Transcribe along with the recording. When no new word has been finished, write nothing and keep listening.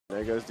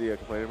There goes Dio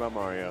complaining about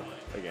Mario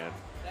again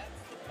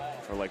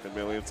for like the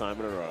millionth time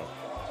in a row.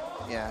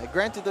 Yeah,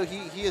 granted though,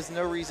 he has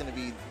no reason to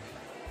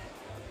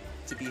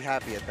be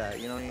happy at that.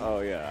 You know what I mean? Oh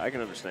yeah, I can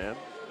understand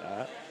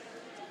that.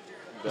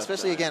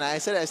 Especially again, I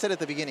said at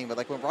the beginning, but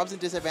like when Rob's in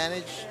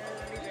disadvantage,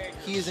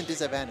 he is in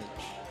disadvantage,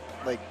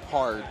 like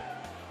hard.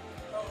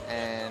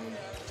 And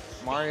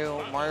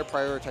Mario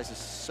prioritizes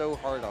so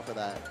hard off of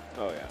that.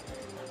 Oh yeah.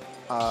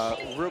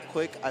 Real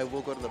quick, I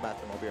will go to the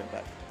bathroom. I'll be right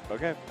back.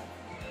 Okay.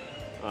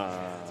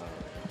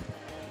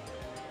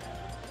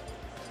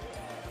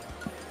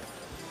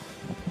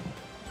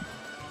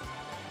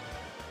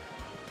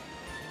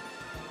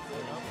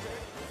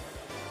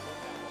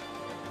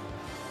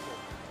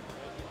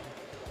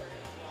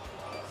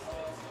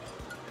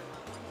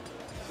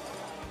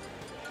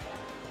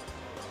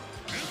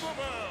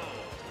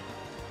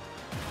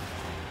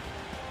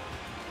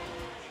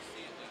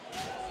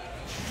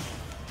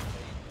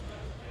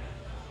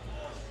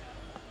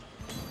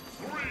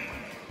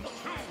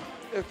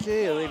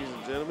 Okay, ladies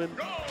and gentlemen.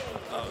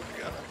 Oh,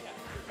 God.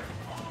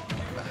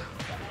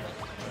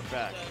 I'm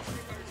back.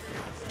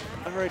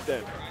 All right,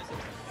 then.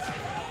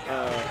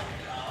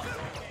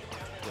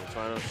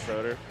 Final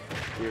Stroder,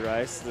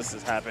 B-Rice. This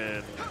has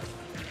happened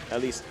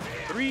at least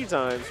 3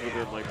 times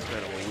within, like, the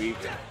span of a week.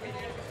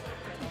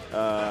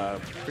 I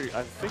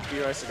think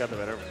B-Rice has got the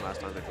better from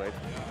last time they played,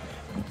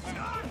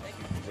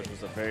 which was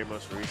the very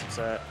most recent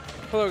set.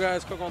 Hello,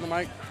 guys. Coco on the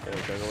mic. Hey,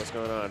 Coco, what's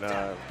going on?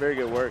 Very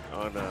good work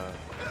on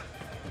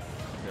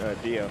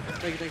Dio.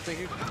 Thank you, thank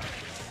you.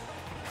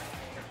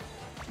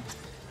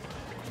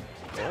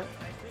 What?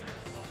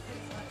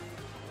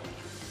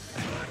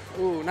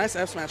 Ooh, nice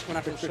F smash coming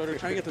out from Stroder.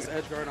 Trying to get this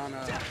edge guard on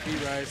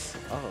B-Rice.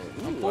 Oh,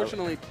 ooh,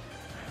 unfortunately,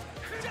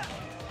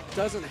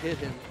 doesn't hit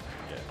him.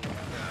 Yeah.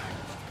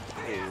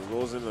 He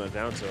rolls into the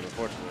down tilt,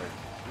 unfortunately.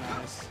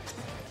 Nice.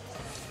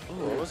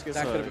 Ooh, almost gets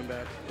that could have been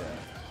bad. Yeah.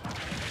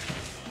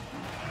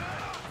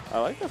 I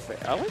like how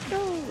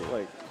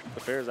like the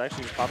fair is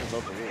actually popping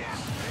both the rules.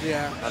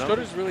 Yeah,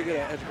 Stroder's really good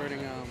at edge guarding.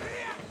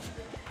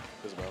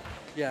 Isabelle.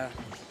 Yeah,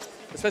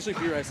 especially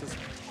B-Rice's.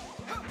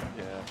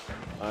 Yeah,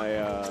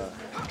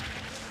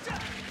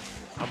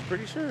 I'm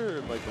pretty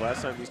sure like the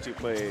last time these two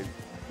played,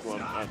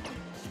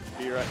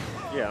 B-Rice.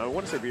 Yeah, I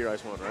want to say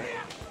B-Rice won, right?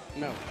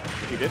 No.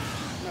 He did?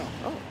 No.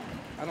 Oh.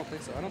 I don't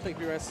think so. I don't think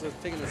B-Rice has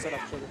taken the set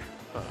off Stroder.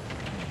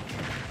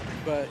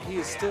 But he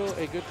is still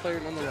a good player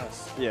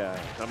nonetheless. Yeah,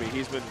 I mean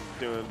he's been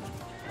doing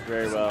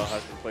very well.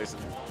 Has been placing.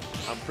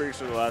 I'm pretty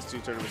sure the last 2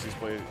 tournaments he's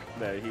played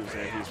that he was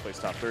in, he's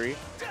placed top 3.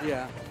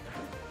 Yeah.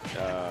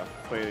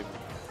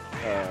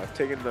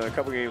 Taking a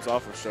couple games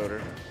off of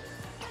Stroder.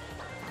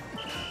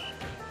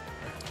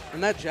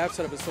 And that jab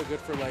setup is so good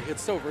for like,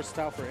 it's so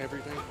versatile for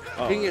everything.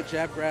 You can get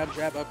jab, grab,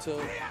 jab up till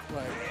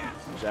like.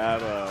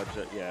 Jab,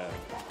 yeah.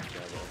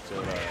 Jab up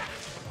till.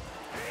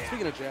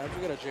 Speaking of jabs,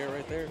 we got a Jer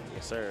right there.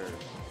 Yes, sir.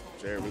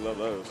 Jer, we love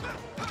those.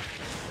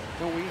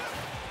 Don't we?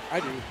 I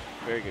do.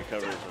 Very good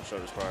coverage on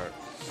Stroder's part.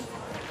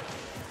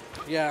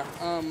 Yeah,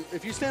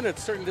 if you stand at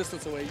a certain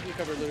distance away, you can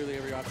cover literally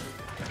every option.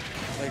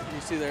 Like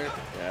you see there.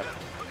 Yeah.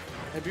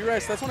 And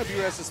B-Rice, that's one of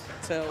B-Rice's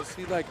tells.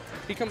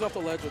 He comes off the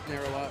ledge with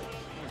Nair a lot.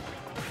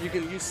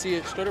 You see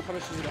it. Stroder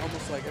punishes it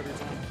almost like every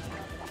time.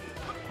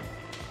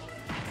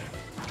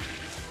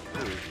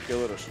 Ooh, good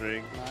little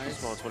string. Nice.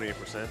 Small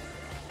 28%.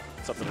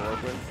 Something to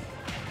work with.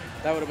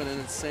 That would have been an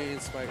insane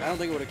spike. I don't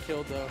think it would have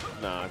killed though.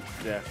 Nah,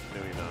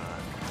 definitely not.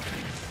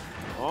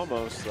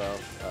 Almost though.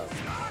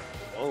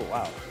 Oh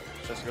wow.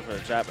 Just go for a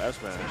jab F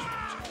smash.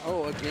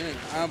 Oh, again.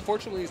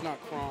 Unfortunately, he's not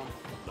Chrom.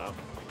 No.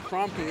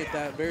 Chrom can hit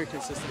that very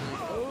consistently.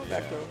 Oh,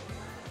 back throw.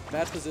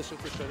 Bad position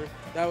for Stroder.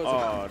 That was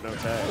no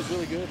tag. That was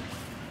really good.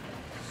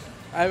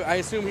 I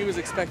assume he was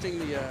expecting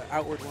the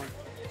outward one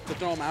to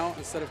throw him out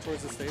instead of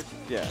towards the stage.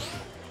 Yeah.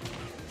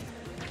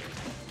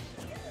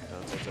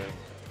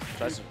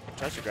 Tries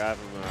to grab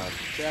him.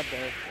 Jab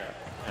there.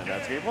 Yeah. And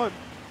that's game 1.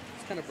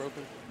 It's kind of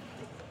broken.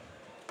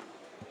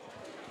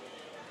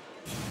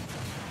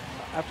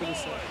 After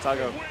this,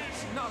 Tago.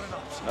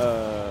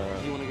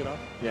 You want to get off?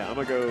 Yeah, I'm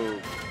gonna go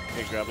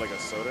and grab like a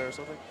soda or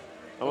something.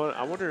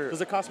 I wonder.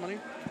 Does it cost money?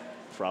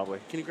 Probably.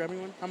 Can you grab me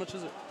one? How much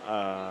is it?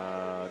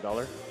 $1.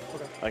 Okay.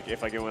 Like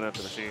if I get one at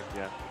the machine,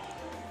 yeah.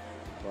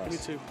 Plus.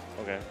 Give me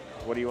 2. Okay.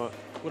 What do you want?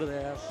 What do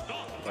they have?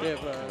 Like they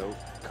have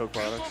Coke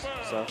products,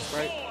 stuff.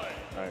 Right.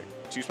 All right.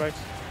 2 spikes?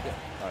 Yeah.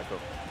 All right, cool.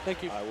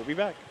 Thank you. We'll be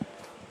back.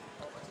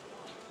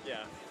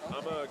 Yeah,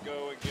 I'm gonna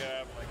go and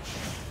grab like.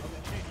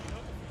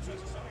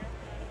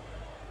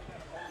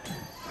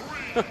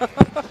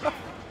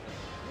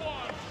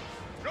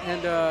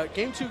 And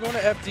game 2 going to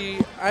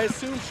FD. I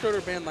assume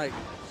Stroder banned like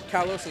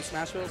Kalos and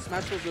Smashville.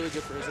 Smashville's really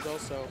good for Isabelle,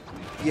 so.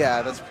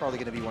 Yeah, that's probably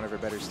going to be one of her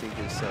better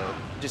stages, so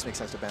it just makes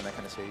sense to ban that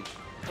kind of stage.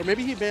 Or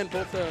maybe he banned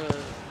both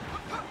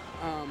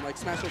like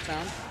Smashville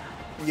Town.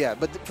 Yeah,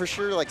 but for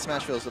sure, like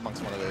Smashville is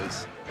amongst one of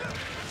those.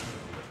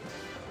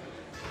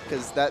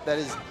 Because that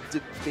is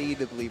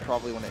debatably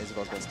probably one of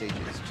Isabelle's best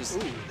stages. Just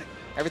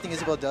everything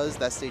Isabelle does,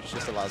 that stage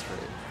just allows for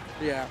it.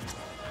 Yeah.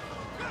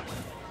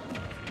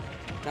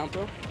 Down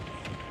throw?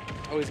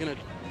 Oh, he's going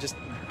to just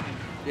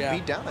Yeah,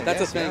 beat down, I that's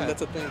guess, a thing. yeah.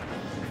 That's a thing.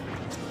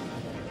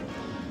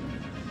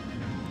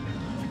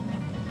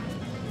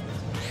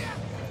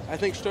 I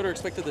think Stroder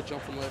expected the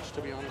jump from ledge,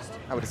 to be honest.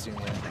 I would assume,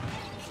 yeah.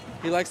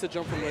 He likes to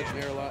jump from ledge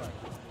and air a lot,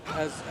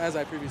 as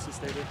I previously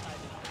stated.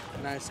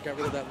 Nice, got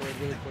rid of that load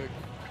really quick.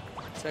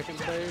 Second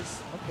phase.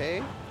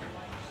 Okay.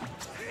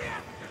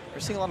 We're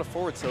seeing a lot of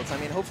forward tilts. I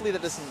mean, hopefully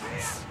that doesn't...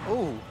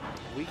 Oh.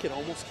 We could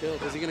almost kill.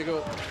 Is he going to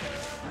go...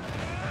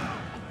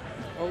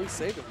 Oh, he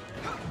saved him.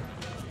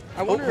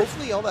 I wonder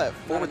hopefully all that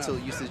forward enough.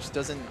 tilt usage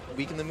doesn't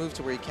weaken the move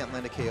to where he can't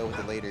land a KO with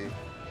it later.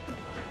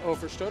 Oh,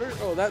 for Stroder?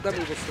 Oh, that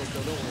move will still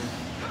kill. Don't worry.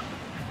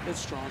 It's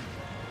strong.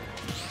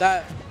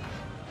 That,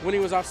 when he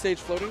was off stage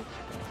floating,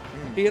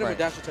 he hit him with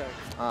dash attack.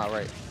 Ah,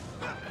 right.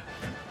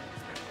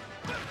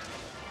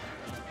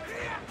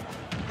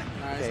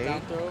 Nice Okay.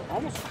 down throw.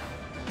 Almost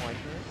Like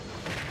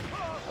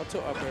it. up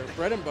to up air.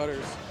 Bread and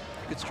butters.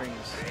 Good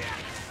strings.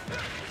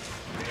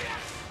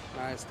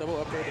 Nice. Double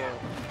up air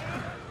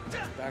to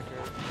back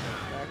air.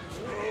 Back.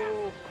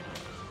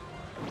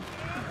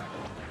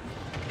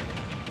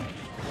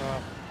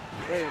 Oh.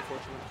 Very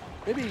unfortunate.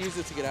 Maybe he used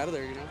it to get out of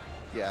there, you know?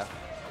 Yeah.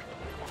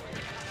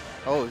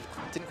 Oh,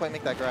 didn't quite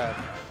make that grab.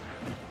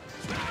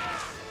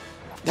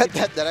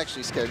 That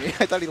actually scared me.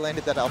 I thought he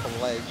landed that off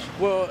the ledge.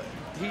 Well,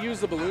 he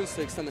used the balloons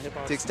to extend the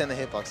hitbox. To extend the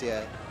hitbox,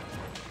 yeah.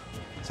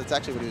 So it's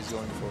actually what he was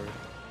going for.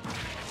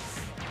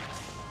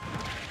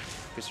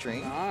 Good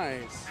string.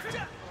 Nice.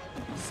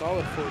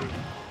 Solid 40.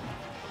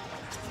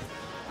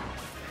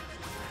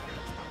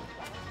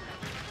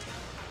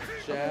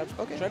 Jab.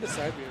 Okay. Tried to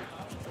side beam.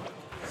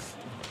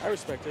 I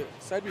respect it.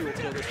 Side beam will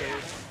kill this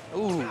area.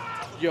 Ooh.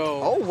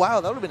 Yo. Oh, wow.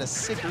 That would have been a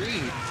sick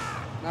read.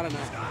 Not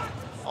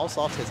enough. All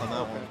soft hits on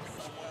that Okay. one.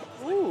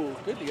 Ooh,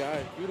 good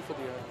DI. Beautiful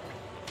DI.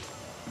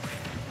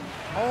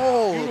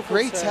 Oh, Beautiful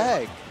great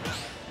tag. tag.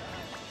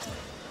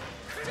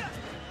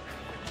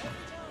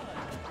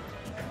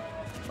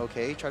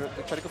 Okay, try to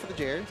go for the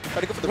Jared.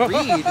 Try to go for the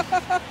read.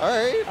 All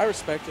right. I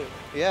respect it.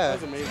 Yeah.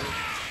 That was amazing.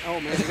 Oh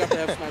man, he got the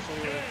F smash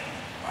anyway.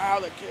 Wow,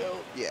 that kill.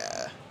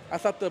 Yeah. I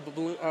thought the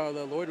balloon,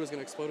 the Lloyd was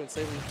gonna explode and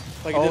save him.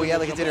 Like Oh did yeah,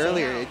 with like it the did jump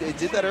earlier. attack. It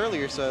did that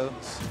earlier, so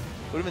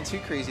it would have been too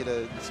crazy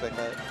to expect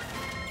that.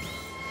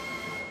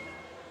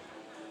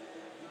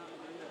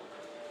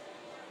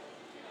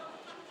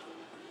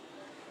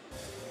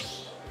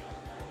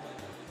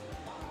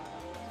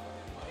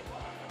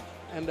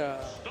 And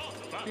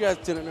if you guys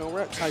didn't know,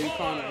 we're at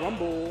Taiyou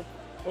Rumble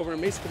over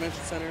in Mason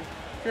Convention Center.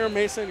 If you're in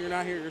Mason, you're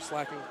not here, you're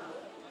slacking.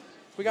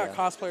 We got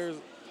cosplayers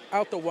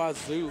out the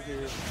wazoo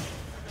here.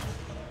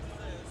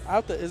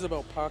 Out the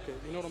Isabelle pocket,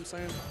 you know what I'm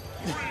saying?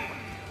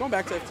 Going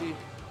back to FT,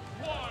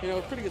 you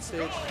know, pretty good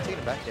stage. Taking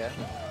it back, yeah.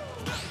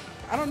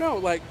 I don't know,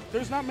 like,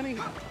 there's not many,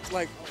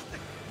 like,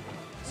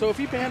 so if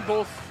he banned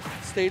both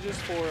stages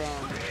for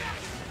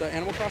the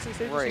Animal Crossing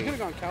stages, he could have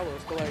gone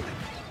Kalos, but like,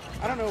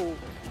 I don't know,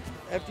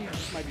 FD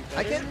just might be better.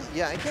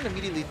 I can't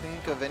immediately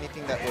think of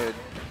anything that would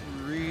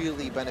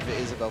really benefit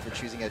Isabelle for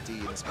choosing FD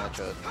in this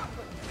matchup.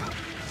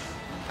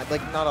 I'd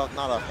like not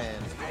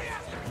offhand.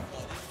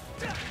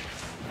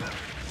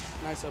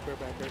 Nice up air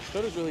back there.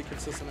 Stroder's really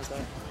consistent at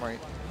that. Right.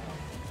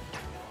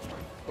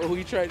 Oh,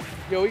 he tried.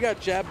 Yo, he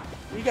got jab.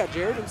 He got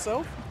Jared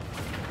himself.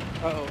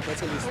 Uh-oh, that's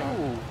gonna be a stop.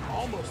 Ooh.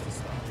 Almost a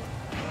stop.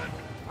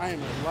 I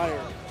am a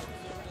liar.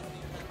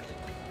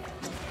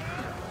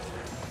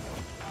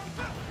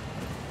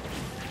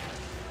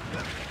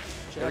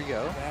 There we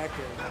go. Back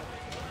air.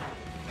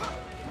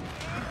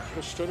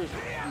 But Stroder's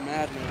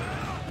mad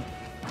now.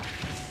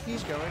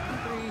 He's going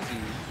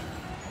crazy.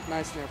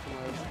 Nice snap from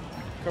ledge.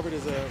 Covered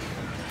his jump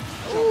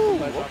Ooh,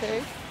 from ledge okay.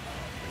 option.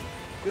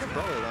 Good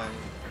umbrella line.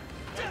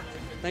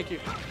 Thank you.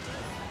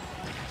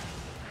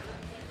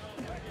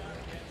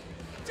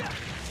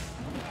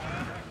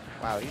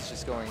 Wow, he's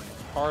just going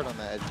hard on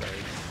that edge guard.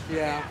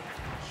 Yeah.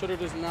 Stroder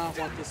does not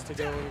want this to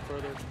go any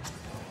further.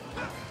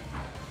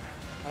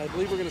 I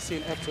believe we're going to see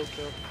an F tilt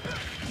kill.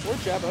 Or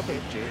jab up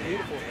air.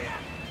 Beautiful.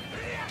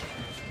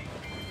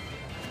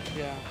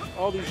 Yeah,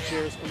 all these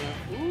chairs come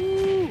out.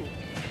 Ooh!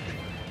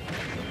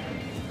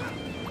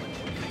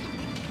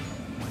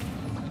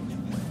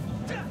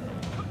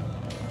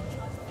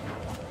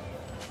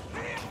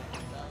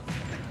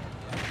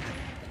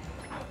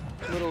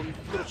 Little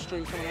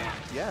string coming out.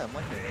 Yeah, I'm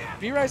liking it.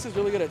 V-Rice is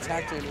really good at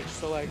tack damage,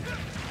 so like,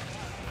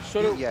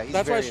 Stroder, Yeah, he's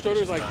that's why very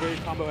Stroder's efficient. like very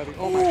combo heavy.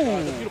 Oh my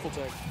god, the beautiful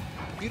tech.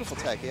 Beautiful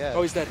tech, yeah.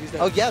 Oh, he's dead, he's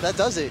dead. Oh yeah, that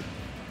does it.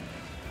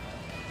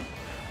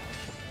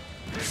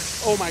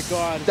 Oh my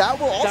god. That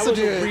will also was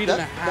do a it. read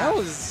and a half. That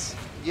was,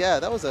 yeah,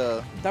 that was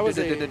a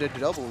a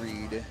double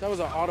read. That was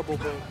an audible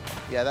build.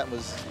 Yeah, that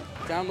was.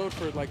 Download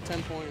for like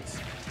 10 points.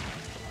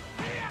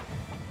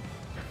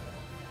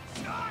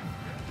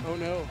 Oh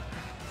no.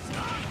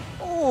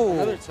 Oh.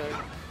 Another tech.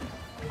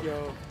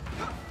 Yo.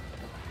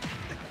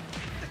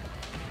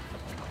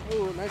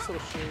 Oh, nice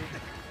little string.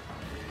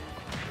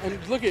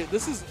 And look at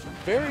this is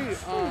very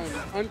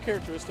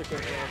uncharacteristic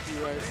of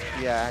V-Rice.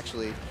 Yeah,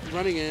 actually.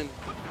 Running in.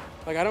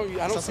 Like I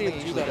don't see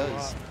him do that a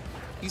lot.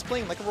 He's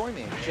playing like a Roy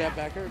man. Jab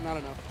backer, not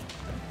enough.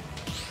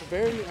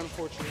 Very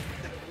unfortunate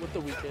with the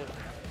weak hit.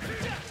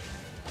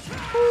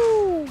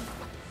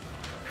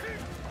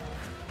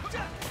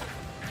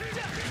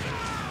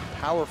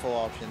 powerful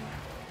option.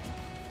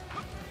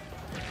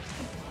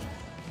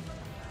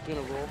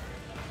 Gonna roll.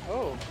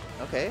 Oh,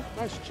 Okay.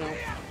 nice jump.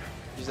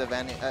 He's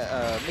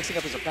mixing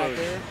up his Back approach.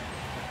 there.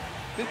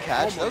 Good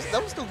catch. Almost.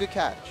 That was still a good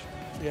catch.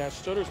 Yeah,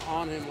 Stroder's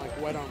on him like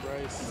wet on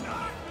rice.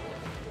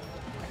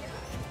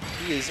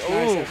 He is. Nice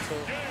Oh, up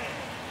tilt.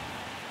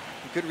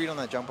 good read on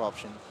that jump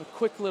option. A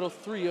quick little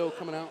 3-0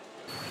 coming out.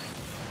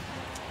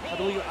 I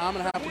believe I'm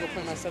going to have to go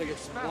play my set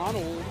against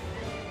Ronald.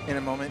 In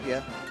a moment,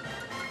 yeah.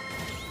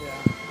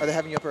 Yeah. Are they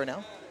having you up right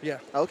now? Yeah.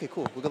 Oh, okay,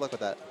 cool. Well, good luck with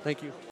that. Thank you.